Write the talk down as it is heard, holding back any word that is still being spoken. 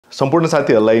सम्पूर्ण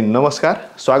साथीहरुलाई नमस्कार।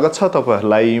 स्वागत छ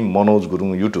तपाईहरुलाई मनोज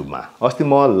गुरुङ युट्युबमा। अस्ति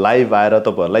म लाइभ आएर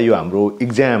तपाईहरुलाई यो हाम्रो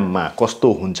एक्जाममा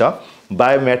कस्तो हुन्छ,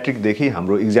 बायोमेट्रिक देखि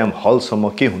हाम्रो एक्जाम हलसम्म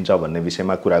के हुन्छ भन्ने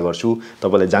विषयमा कुरा गर्छु,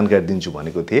 तपाईलाई जानकारी दिन्छु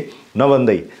भनेको थिए।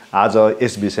 नभन्दै आज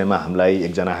यस विषयमा हामीलाई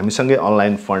एकजना हामीसँगै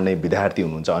अनलाइन पढ्ने विद्यार्थी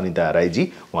हुनुहुन्छ अनिता राईजी,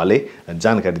 उहाँले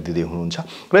जानकारी दिँदै हुनुहुन्छ।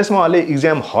 र यसमा अहिले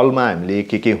एक्जाम हलमा हामीले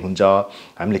के हुन्छ,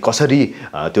 हामीले कसरी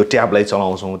त्यो ट्याबलाई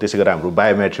चलाउँछौं, त्यसैगरी हाम्रो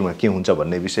बायोमेट्रिकमा के हुन्छ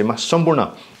भन्ने विषयमा सम्पूर्ण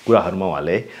कुराहरुमा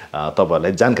उहाँले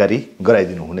तपाईहरुलाई जानकारी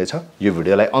गराइदिनु हुनेछ। यो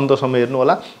भिडियोलाई अन्तसम्म हेर्नु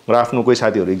होला र आफ्नो कोही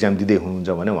साथीहरु एक्जाम दिँदै हुनुहुन्छ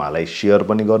भने उहाँलाई शेयर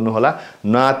पनि गर्नु होला।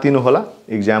 नआत्तिनु होला,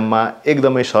 एक्जाममा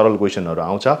एकदमै सरल क्वेशनहरु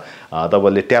आउँछ।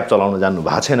 तपाईले ट्याब चलाउन जान्नु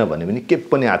भएको छैन भने पनि के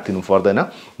पनि आत्तिनु पर्दैन।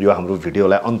 यो हाम्रो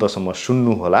भिडियोलाई अन्तसम्म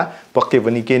सुन्नु होला, पक्कै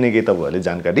पनि केही न केही तपाईहरुले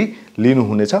जानकारी लिनु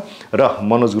हुनेछ। र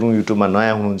मनोज गुरुङ युट्युबमा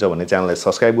नयाँ हुनुहुन्छ भने च्यानललाई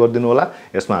सब्स्क्राइब गरिदिनु होला।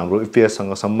 यसमा हाम्रो इपिएस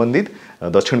सँग सम्बन्धित,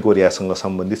 दक्षिण कोरियासँग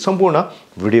सम्बन्धित सम्पूर्ण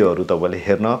भिडियोहरु तपाईले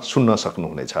हेर्न सुन्न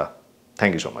सक्नुहुनेछ।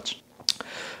 Thank you so much.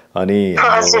 अनि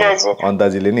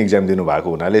अन्ताजीले नि एक्जाम दिनु भएको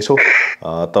हुनाले यसो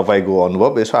तपाईको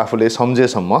अनुभव यसो आफूले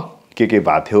सम्झेसम्म के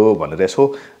भएको थियो भनेर यसो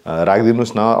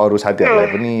राखिदिनुस् न। अरु साथीहरुलाई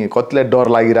पनि कतिलाई डर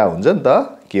लागिरा हुन्छ नि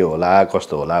त, के होला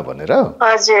कस्तो होला भनेर।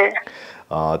 हजुर,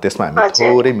 त्यसमा हामी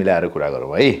थोरै मिलाएर कुरा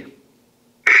गरौँ है।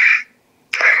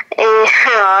 ए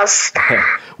हस्,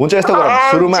 हुन्छ। यस्तो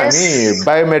गरौँ, सुरुमा हामी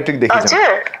बायोमेट्रिक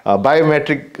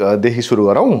देखि सुरु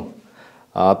गरौँ।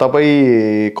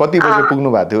 तपाई कति बजे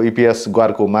पुग्नु भएको थियो इपिएस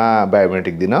ग्वारकोमा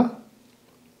बायोमेट्रिक दिन?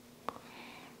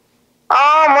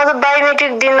 म त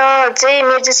बायोमेट्रिक दिन चाहिँ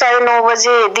मेरो चाहिँ 9:30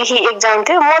 बजेदेखि एक्जाम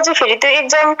थियो। म चाहिँ फेरि त्यो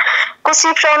एक्जामको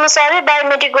सिफ्ट अनुसारै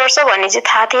बायोमेट्रिक गर्छ भन्ने चाहिँ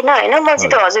थाहा थिएन हैन। म चाहिँ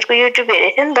त्यो हजुरको युट्युब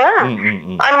हेरेको थिएँ नि त।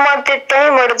 अनि म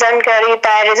त्यहीँबाट जानकारी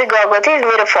पाएर चाहिँ गएको थिएँ,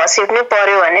 मेरो फर्स्ट सिफ्ट नै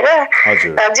पर्यो भनेर।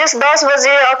 जस 10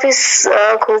 बजे अफिस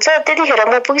खुल्छ त्यतिखेर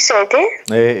म पुगिसकेको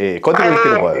थिएँ। कति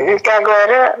बजेतिर भयो? त्यहाँ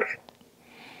गएर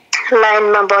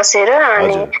लाइनमा बसेर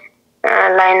अनि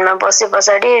लाइनमा बसे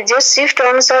पछाडि जो सिफ्ट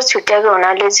अनुसार छुट्याएको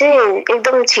हुनाले चाहिँ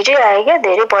एकदम छिटै आयो क्या,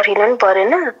 धेरै पर्खिनु पनि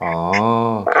परेन।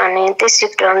 अनि त्यो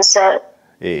सिफ्ट अनुसार।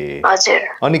 हजुर।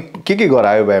 अनि के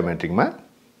गरायो बायोमेट्रिकमा?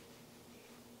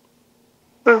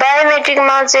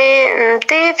 बायोमेट्रिकमा चाहिँ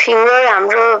त्यही फिंगर,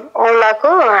 हाम्रो औंलाको,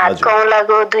 हातको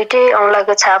औंलाको, दुईटै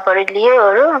औंलाको छापहरु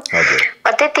लियोहरु,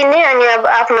 त्यति नै। अनि अब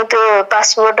आफ्नो त्यो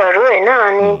पासपोर्टहरु हैन,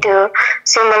 अनि त्यो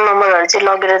सिम्बल नम्बरहरु चाहिँ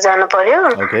लगेर जानु पर्यो।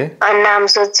 अनि नाम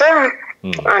सोध्छ,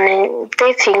 अनि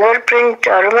त्यही फिंगर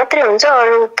प्रिन्टहरु मात्रै हुन्छ,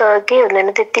 अरु त के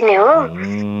हुँदैन, त्यति नै हो।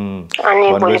 अनि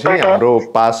भोलिपल्ट हाम्रो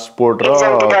पासपोर्ट र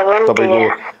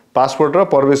तपाईको पासपोर्ट र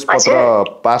प्रवेश पत्र,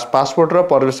 पासपोर्ट र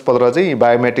प्रवेश पत्र चाहिँ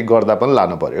बायोमेट्रिक गर्दा पनि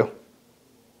लानु पर्यो।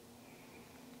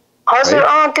 हजुर,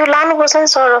 त्यो लानुपर्छ नि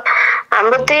सर।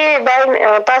 हाम्रो त्यही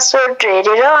पासपोर्ट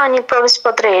हेरेर अनि प्रवेश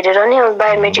पत्र हेरेर नि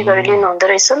बायोमेट्रिकहरु लिनु हुँदो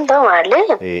रहेछ नि त उहाँहरुले।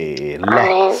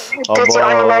 अनि त्यो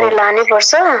चाहिँ अनिवार्य लानै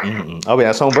पर्छ। अब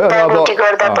यहाँसम्म भयो। बायोमेट्रिक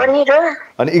गर्दा पनि। र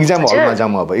अनि एक्जाम हलमा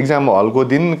जाउँ। अब एक्जाम हलको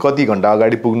दिन कति घण्टा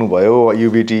अगाडि पुग्नु भयो?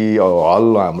 युबिटी हल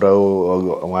हाम्रो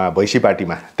वहाँ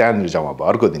भैसीपाटीमा, त्यहाँनिर जाउँ अब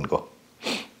अर्को दिनको।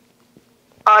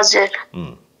 हजुर,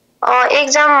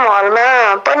 एक्जाम हलमा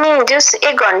पनि जस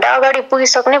 1 घण्टा अगाडि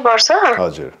पुगिसक्नै पर्छ।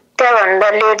 हजुर, त्यहाँभन्दा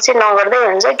लेट चाहिँ नगर्दै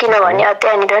हुन्छ, किनभने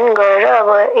त्यहाँनिर नि गएर अब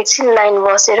एकछिन लाइन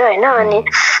बसेर हैन, अनि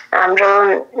हाम्रो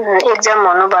एक्जाम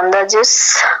हुनुभन्दा जस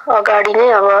अगाडि नै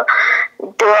अब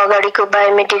त्यो अगाडिको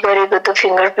बायोमेट्रिक गरेको त्यो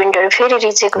फिंगरप्रिन्टहरु फेरि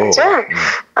रिचेक हुन्छ।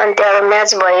 अनि त्यहाँ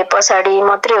म्याच भए पछाडि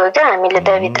मात्रै हो क्या हामीले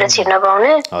त्यहाँभित्र छिर्न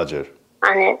पाउने। हजुर।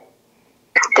 अनि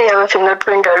त्यही अब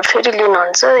फिंगरप्रिन्टहरु फेरि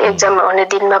लिनुहुन्छ एक्जाम हुने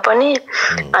दिनमा पनि।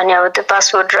 अनि अब त्यो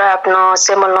पासपोर्ट र आफ्नो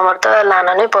सिम्बल नम्बर त लान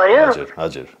नै पर्यो।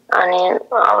 हजुर। अनि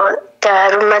अब त्यहाँ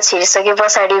रुममा छिरिसके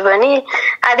पछाडि पनि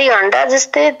आधी घण्टा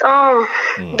जस्तै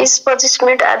 20-25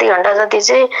 मिनेट, आधी घण्टा जति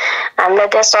चाहिँ हामीलाई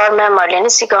त्यहाँ सर म्यामहरुले नि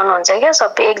सिकाउनुहुन्छ क्या,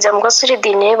 सबै एक्जाम कसरी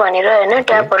दिने भनेर हैन,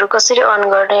 ट्याबहरु कसरी अन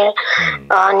गर्ने,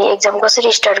 अनि एक्जाम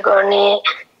कसरी स्टार्ट गर्ने,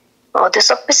 त्यो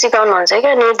सबै सिकाउनुहुन्छ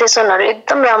क्या। निर्देशनहरु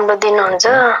एकदम राम्रो दिनुहुन्छ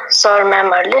सर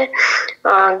म्यामहरुले।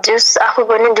 जस आफू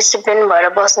पनि डिसिप्लिन भएर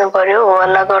बस्नु पर्यो,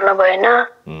 हल्ला गर्नु भएन,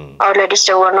 अरूलाई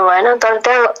डिस्टर्ब गर्नु भएन। तर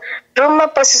त्यहाँ रुममा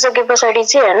पसिसके पछाडि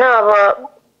चाहिँ हैन, अब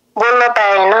बोल्न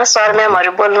पाएन, सर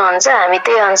म्यामहरु बोल्नुहुन्छ, हामी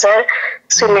त्यही अनुसार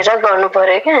सुनेर गर्नु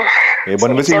पर्यो क्या।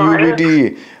 भनेपछि युबिटी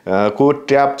को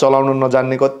ट्याब चलाउन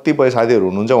नजान्ने कतिपय साथीहरु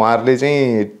हुनुहुन्छ, उहाँहरुले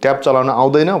चाहिँ ट्याब चलाउन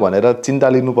आउँदैन भनेर चिन्ता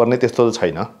लिनुपर्ने त्यस्तो त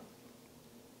छैन?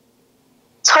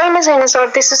 छैन सर,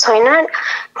 त्यस्तो छैन।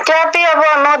 ट्याबै अब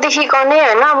नदेखिकने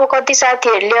हैन, अब कति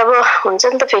साथीहरुले अब हुन्छ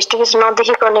नि त फेस टु फेस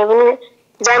नदेखिकने पनि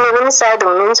जाने पनि सायद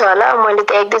हुनुहुन्छ होला। मैले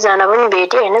त 1-2 जना पनि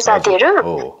भेटे हैन साथीहरु।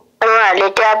 अनि उहाँहरुले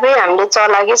ट्याबै हामीले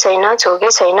चलाकै छैन, छोकै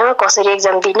छैन, कसरी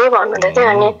एक्जाम दिने भन्नुहुँदै थियो।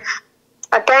 अनि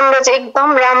त्यहाँनिर चाहिँ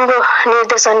एकदम राम्रो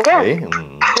निर्देशन क्या।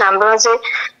 हाम्रो चाहिँ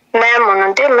म्याम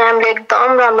हुनुहुन्थ्यो म्यामले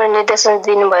एकदम राम्रो निर्देशन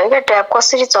दिनुभयो क्या ट्याब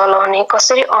कसरी चलाउने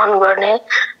कसरी अन गर्ने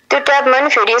त्यो ट्याबमा नि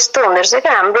फेरि यस्तो हुँदो रहेछ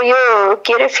क्या हाम्रो यो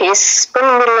के अरे फेस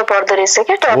पनि मिल्नु पर्दो रहेछ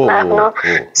क्या ट्याबमा आफ्नो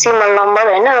सिमल नम्बर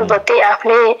होइन अब त्यही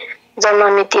आफ्नै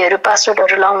जन्म मितिहरू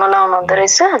पासवर्डहरू लाउनु हुँदो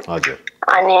रहेछ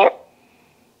अनि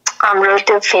हाम्रो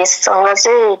त्यो फेससँग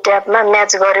चाहिँ ट्याबमा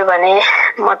म्याच गर्यो भने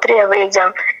मात्रै अब एक्जाम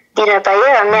दिन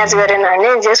पाइयो म्याच गरेन भने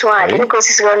जस उहाँहरूले पनि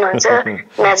कोसिस गर्नुहुन्छ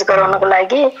म्याच गराउनको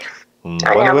लागि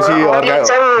अनि अब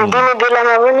एक्जाम दिने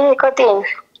बेलामा पनि कति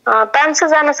 500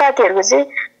 जना साथीहरूको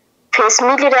चाहिँ फेस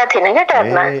मिलिरहेको थिएन क्या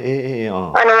ट्याबमा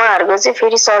अनि उहाँहरूको चाहिँ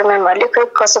फेरि सर म्यामहरूले खोइ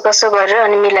कसो गरेर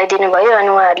अनि मिलाइदिनु भयो अनि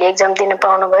उहाँहरूले एक्जाम दिन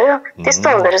पाउनुभयो त्यस्तो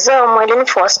हुँदो रहेछ मैले नि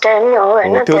फर्स्ट टाइम हो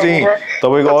होइन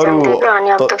अनि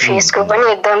अब त्यो फेसको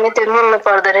पनि एकदमै त्यो मिल्नु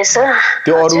पर्दो रहेछ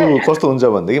त्यो अरू कस्तो हुन्छ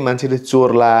भनेदेखि मान्छेले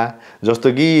चोर्ला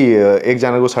जस्तो कि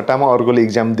एकजनाको सट्टामा अर्कोले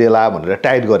एक्जाम देला भनेर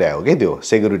टाइट गरे हो कि त्यो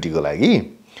सेक्युरिटीको लागि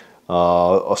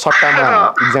सट्टामा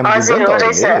एक्जाम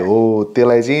दिन्छ नि हो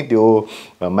त्यसलाई चाहिँ त्यो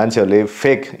मान्छेहरूले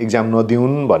फेक एक्जाम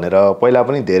नदिउन् भनेर पहिला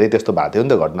पनि धेरै त्यस्तो भएको थियो नि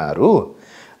त घटनाहरू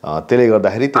त्यसले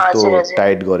गर्दाखेरि त्यस्तो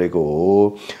टाइट गरेको हो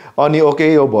अनि ओके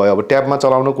यो भयो अब ट्याबमा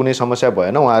चलाउन कुनै समस्या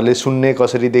भएन उहाँहरूले सुन्ने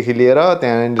कसरीदेखि लिएर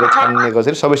त्यहाँनिर छान्ने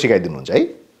कसरी सबै सिकाइदिनुहुन्छ है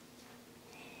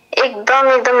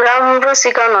एकदम राम्रो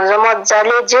सिकाउनुहुन्छ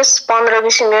मजाले जस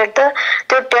 15-20 मिनट त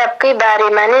त्यो ट्याबकै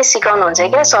बारेमा नै सिकाउनुहुन्छ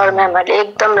क्या सर म्यामहरूले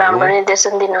एकदम राम्रो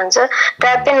निर्देशन दिनुहुन्छ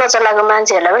ट्याब पनि नचलाएको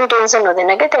मान्छेहरूलाई पनि टेन्सन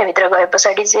हुँदैन क्या त्यहाँभित्र गए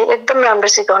पछाडि चाहिँ एकदम राम्रो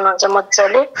सिकाउनुहुन्छ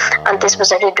मजाले अनि त्यस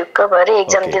पछाडि ढुक्क भएर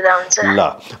एक्जाम दिँदा हुन्छ ल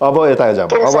अब यता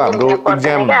जाम अब हाम्रो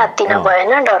एक्जाम हात्तिन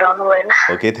भएन डराउनु भएन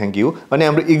ओके थ्यांक यू अनि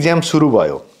हाम्रो एक्जाम सुरु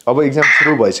भयो अब एक्जाम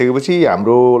सुरु भइसकेपछि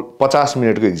हाम्रो 50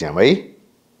 मिनेटको एक्जाम है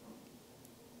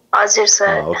हजुर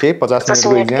सर ओके 50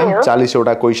 मिनेटको एक्जाम 40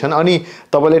 वटा क्वेशन अनि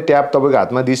तपाईले ट्याब तपाईको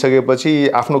हातमा दिइसकेपछि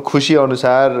आफ्नो खुसी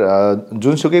अनुसार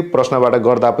जुनसुकै प्रश्नबाट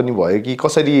गर्दा पनि भयो कि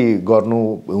कसरी गर्नु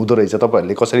हुँदो रहेछ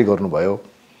तपाईहरुले कसरी गर्नुभयो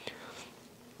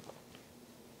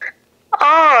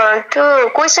त्यो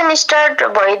क्वेशन स्टार्ट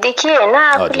भएदेखि हैन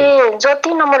आफूले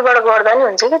जति नम्बरबाट गर्दा नि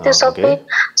हुन्छ के त्यो सबै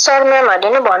सर म्यामहरुले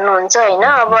नै भन्नुहुन्छ हैन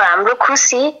अब हाम्रो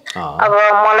खुसी अब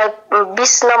मलाई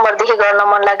 20 नम्बर देखि गर्न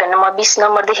मन लाग्यो भने म 20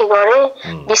 नम्बर देखि गरे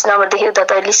 20 नम्बर देखि उता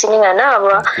त लिसनिङ हैन अब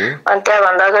अनि त्यहाँ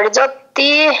भन्दा अगाडि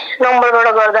जति नम्बरबाट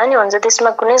गर्दा नि हुन्छ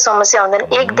त्यसमा कुनै समस्या हुँदैन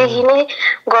एक देखि नै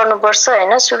गर्नुपर्छ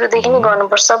हैन सुरुदेखि नै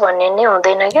गर्नुपर्छ भन्ने नै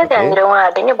हुँदैन के त्यहाँनिर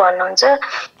उहाँहरूले नै भन्नुहुन्छ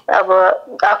अब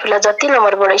आफूलाई जति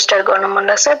नम्बरबाट स्टार्ट गर्न मन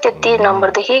लाग्छ त्यति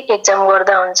नम्बरदेखि एक्जाम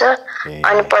गर्दा हुन्छ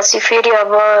अनि पछि फेरि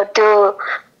अब त्यो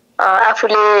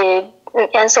आफूले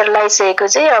एन्सर लगाइसकेको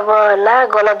चाहिँ अब ला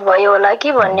गलत भयो होला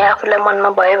कि भन्ने आफूलाई मनमा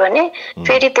भयो भने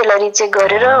फेरि त्यसलाई रिचेक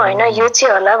गरेर हैन यो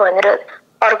चाहिँ होला भनेर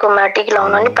अर्कोमा टिक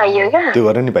लाउन नि पाइयो क्या त्यो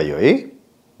गर्न नि पाइयो है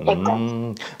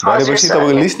भनेपछि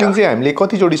तपाईको लिसनिङ चाहिँ हामीले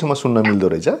कति जोडीसम्म सुन्न मिल्दो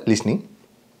रहेछ लिसनिङ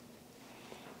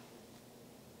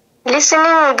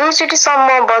लिसनिङ 2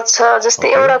 चोटीसम्म बज्छ जस्तै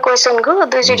एउटा क्वेशनको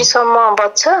 2 चोटीसम्म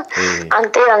बज्छ अनि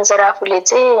त्यही अनुसार आफूले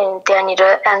चाहिँ त्यहाँनिर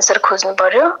एन्सर खोज्नु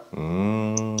पर्यो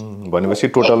भनेपछि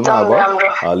टोटलमा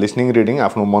अब लिसनिङ रिडिङ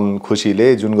आफ्नो मन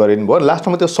खुसीले जुन गरिनु भयो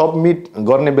लास्टमा त्यो सबमिट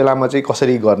गर्ने बेलामा चाहिँ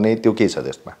कसरी गर्ने त्यो के छ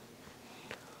त्यसमा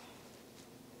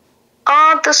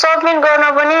त्यो सबमिट गर्न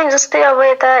पनि जस्तै अब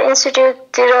यता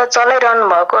इन्स्टिट्युटतिर चलाइरहनु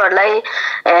भएकोहरूलाई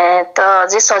त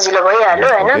अझै सजिलो भइहाल्यो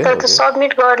हैन तर त्यो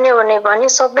सबमिट गर्ने भने पनि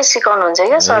सबै सिकाउनुहुन्छ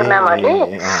क्या सर म्यामहरूले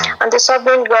अनि त्यो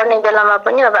सबमिट गर्ने बेलामा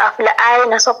पनि अब आफूलाई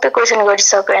आएन सबै क्वेशन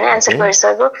गरिसक्यो हैन एन्सर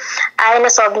गरिसक्यो आएन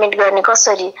सबमिट गर्ने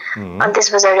कसरी अनि त्यस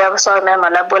पछाडि अब सर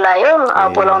म्यामहरूलाई बोलायो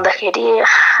बोलाउँदाखेरि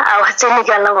आवाज चाहिँ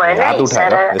निकाल्नु भएन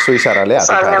इसाराले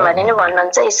सर म्यामहरूले नै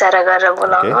भन्नुहुन्छ इसारा गरेर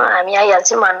बोलाउनु हामी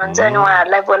आइहाल्छौँ भन्नुहुन्छ अनि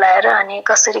उहाँहरूलाई बोलाएर अनि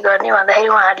कसरी गर्ने भन्दाखेरि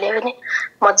उहाँहरूले पनि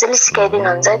मजाले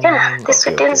सिकाइदिनुहुन्छ क्या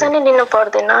त्यसको टेन्सनै लिनु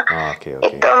पर्दैन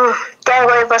एकदम त्यहाँ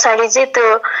गए पछाडि चाहिँ त्यो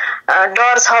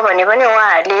डर छ भने पनि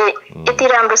उहाँहरूले यति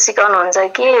राम्रो सिकाउनुहुन्छ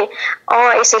कि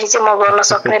यसरी चाहिँ म गर्न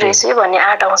सक्ने रहेछु भन्ने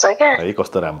आँट आउँछ क्या है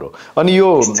कस्तो राम्रो अनि यो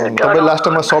तपाईले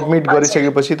लास्टमा सबमिट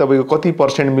गरिसकेपछि तपाईको कति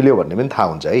 % मिल्यो भन्ने पनि थाहा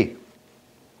हुन्छ है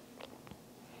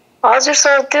हजुर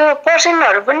सर त्यो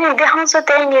पर्सेन्टहरु पनि देखाउँछ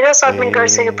त्यहीँनिर सबमिट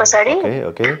गरिसके पछाडि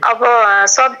अब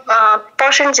सब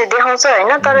पर्सेन्ट चाहिँ देखाउँछ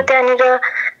हैन तर त्यहाँनिर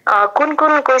कुन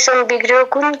कुन क्वेशन बिग्रियो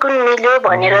कुन कुन मिल्यो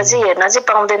भनेर चाहिँ हेर्न चाहिँ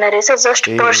पाउँदैन रहेछ जस्ट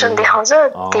पर्सेन्ट देखाउँछ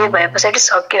त्यही भए पछाडि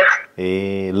सक्यो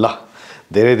ए ल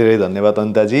धेरै धेरै धन्यवाद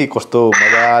अनिताजी कस्तो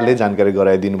मजाले जानकारी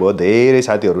गराइदिनु भयो धेरै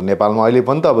साथीहरु नेपालमा अहिले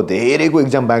पनि त अब धेरैको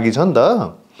एक्जाम बाँकी छ नि त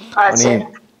अनि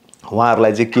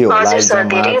उहाँहरुलाई चाहिँ के होला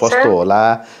एक्जाममा कस्तो होला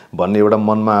भन्ने एउटा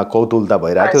मनमा कौतूहलता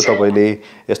भइराथ्यो तपाईले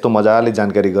यस्तो मजाले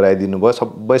जानकारी गराइदिनु भयो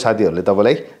सबै साथीहरुले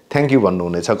तपाईलाई थ्यांक यू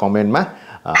भन्नुहुनेछ कमेन्टमा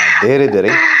धेरै धेरै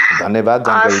धन्यवाद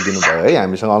जानकारी दिनुभयो है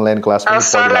हामीसँग अनलाइन क्लास पनि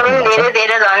सरलाई पनि धेरै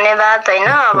धेरै धन्यवाद हैन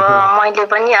अब मैले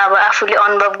पनि अब आफूले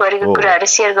अनुभव गरेको कुराहरू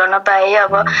शेयर गर्न पाएँ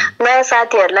अब नयाँ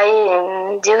साथीहरूलाई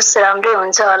जेउस राम्रै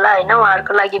हुन्छ होला हैन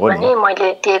उहाँहरूको लागि पनि मैले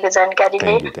दिएको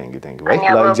जानकारीले थ्यांक यू भाइ ल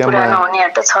एक्जाममा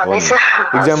हुनेहरु त छँदैछ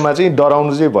एक्जाममा चाहिँ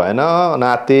डराउनु चाहिँ भएन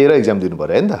नातेर एक्जाम दिनु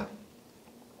पर्यो हैन त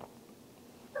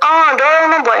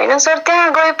डराउनु भएन सर त्यहाँ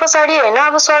गए पछाडि हैन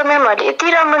अब सर म्यामहरुले यति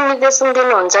राम्रो निर्देशन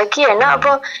दिनुहुन्छ कि हैन अब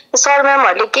सर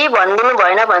म्यामहरुले केही भनिदिनु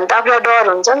भएन भने त आफूलाई डर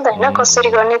हुन्छ नि त हैन कसरी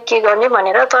गर्ने के गर्ने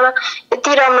भनेर तर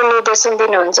यति राम्रो निर्देशन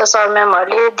दिनुहुन्छ सर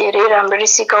म्यामहरुले धेरै राम्ररी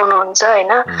सिकाउनुहुन्छ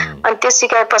हैन अनि त्यो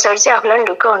सिकाए पछाडि चाहिँ आफूलाई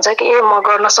ढुक्क हुन्छ कि ए म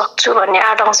गर्न सक्छु भन्ने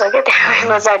आँट आउँछ के त्यहाँ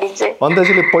पछाडि चाहिँ अन्त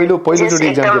चाहिँ पहिलोचोटि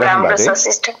एक्जाम दिइराख्नु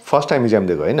भएको फर्स्ट टाइम एक्जाम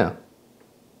दिएको हैन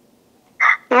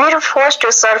मेरो फर्स्ट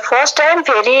हो सर फर्स्ट टाइम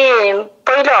फेरि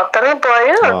पहिलो हप्तामै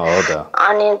पर्यो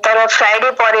अनि तर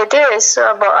फ्राइडे परेको थियो यसो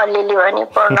अब अलिअलि भनी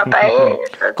पढ्न पाएँ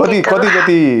कति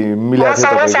जति मिलाएको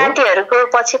थियो तपाईको साथीहरुको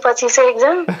पछि चाहिँ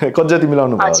एक्जाम कति जति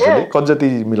मिलाउनु भयो हजुरले कति जति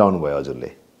मिलाउनु भयो हजुरले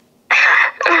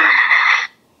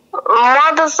म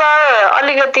त सर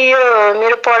अलिकति यो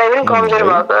मेरो पढाइ पनि कमजोर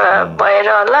भएको भएर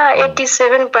होला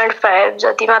 87.5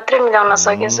 जति मात्रै मिलाउन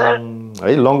सके सर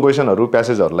है लङ क्वेशनहरु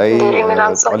प्यासेजहरुलाई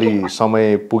अलि समय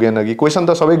पुगेन कि क्वेशन त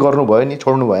सबै गर्नु भयो नि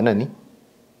छोड्नु भएन नि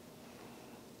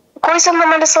क्वेशन त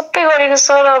मैले सबै गरेको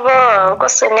सर अब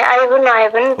कसैले आए पनि नआए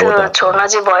पनि त्यो छोड्न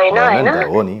चाहिँ भएन हैन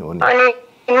हो नि अनि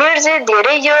मेरो चाहिँ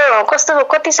धेरै यो कस्तो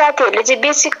कति साथीहरुले चाहिँ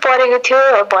बेसिक पढेको थियो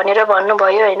भनेर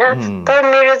भन्नुभयो हैन तर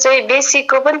मेरो चाहिँ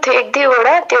बेसिकको पनि थियो एक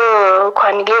दुईवटा त्यो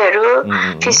खन्गेहरु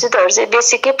फिसुतहरु चाहिँ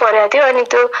बेसिकै पढेको थियो अनि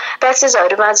त्यो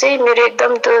प्यासेजहरुमा चाहिँ मेरो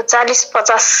एकदम त्यो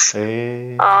 40-50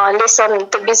 लेसन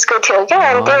त्यो बिचको थियो क्या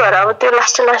अनि त्यही भएर अब त्यो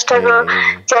लास्टको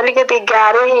चाहिँ अलिकति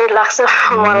गाह्रै लाग्छ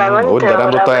मलाई पनि त्यो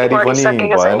राम्रो तयारी पनि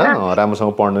भएन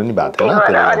राम्रोसँग पढ्नु नि भएको थिएन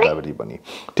त्यसले गर्दाखेरि पनि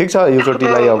ठीक छ यो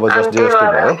चोटिलाई अब जस्ट जे जस्तो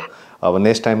भयो अब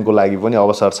नेक्स्ट टाइमको लागि पनि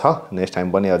अवसर छ नेक्स्ट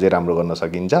टाइम पनि अझै राम्रो गर्न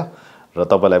सकिन्छ र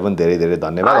तपाईलाई पनि धेरै धेरै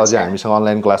धन्यवाद अझै हामीसँग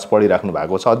अनलाइन क्लास पढिराख्नु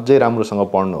भएको छ अझै राम्रोसँग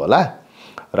पढ्नु होला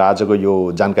र आजको यो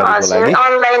जानकारीको लागि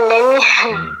अनलाइन नै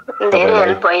धेरै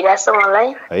हेल्प भइराछ मलाई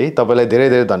है तपाईलाई धेरै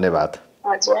धेरै धन्यवाद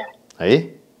हजुर है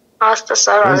हस् त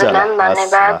सर हजुरलाई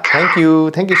धन्यवाद thank you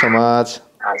so much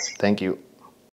thank you